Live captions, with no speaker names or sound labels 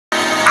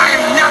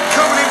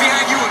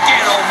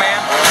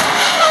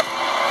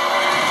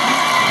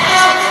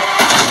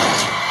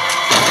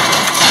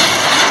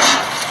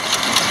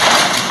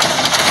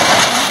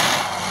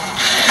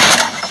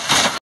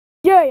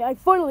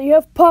finally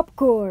have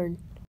popcorn.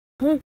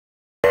 Huh?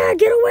 Ah,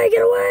 get away,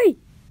 get away!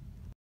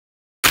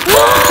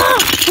 Ah!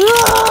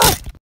 Ah!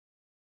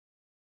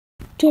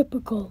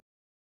 Typical.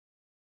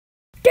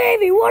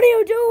 Davey, what are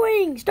you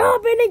doing?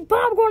 Stop eating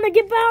popcorn and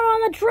get back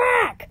on the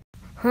track!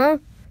 Huh?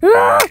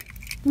 Ah!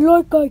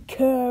 Like I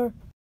care.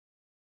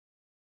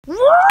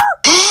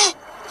 My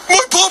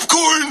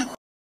popcorn!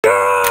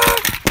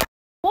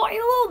 Why,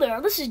 hello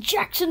there, this is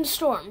Jackson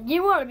Storm.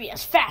 You want to be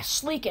as fast,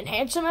 sleek, and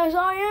handsome as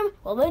I am?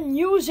 Well, then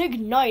use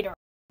Igniter.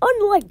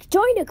 Unlike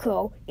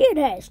Dynaco, it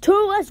has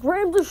 2 less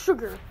grams of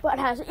sugar, but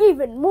has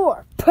even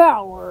more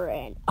power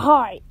and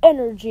high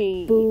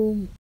energy.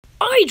 Boom.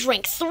 I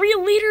drink 3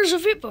 liters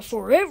of it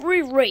before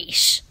every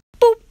race.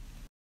 Boop.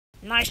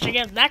 Nice to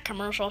get that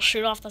commercial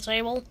shit off the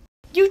table.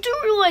 You do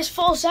realize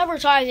false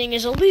advertising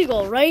is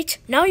illegal, right?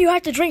 Now you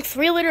have to drink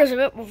 3 liters of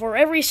it before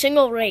every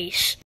single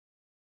race.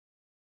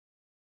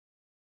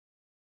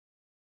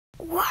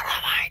 What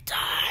have I done?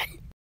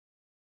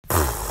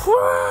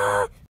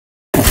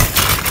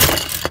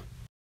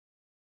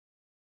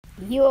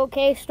 You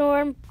okay,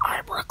 Storm?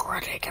 I'm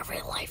regretting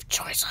every life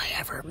choice I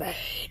ever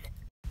made.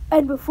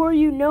 And before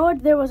you know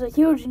it, there was a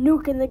huge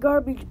nuke in the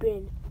garbage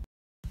bin.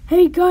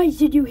 Hey guys,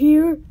 did you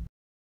hear?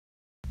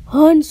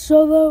 Han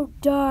Solo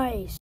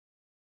dies.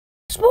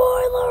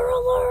 Spoiler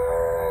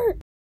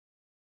alert!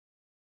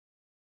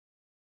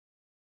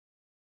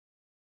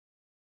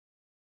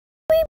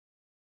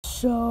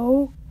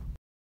 So...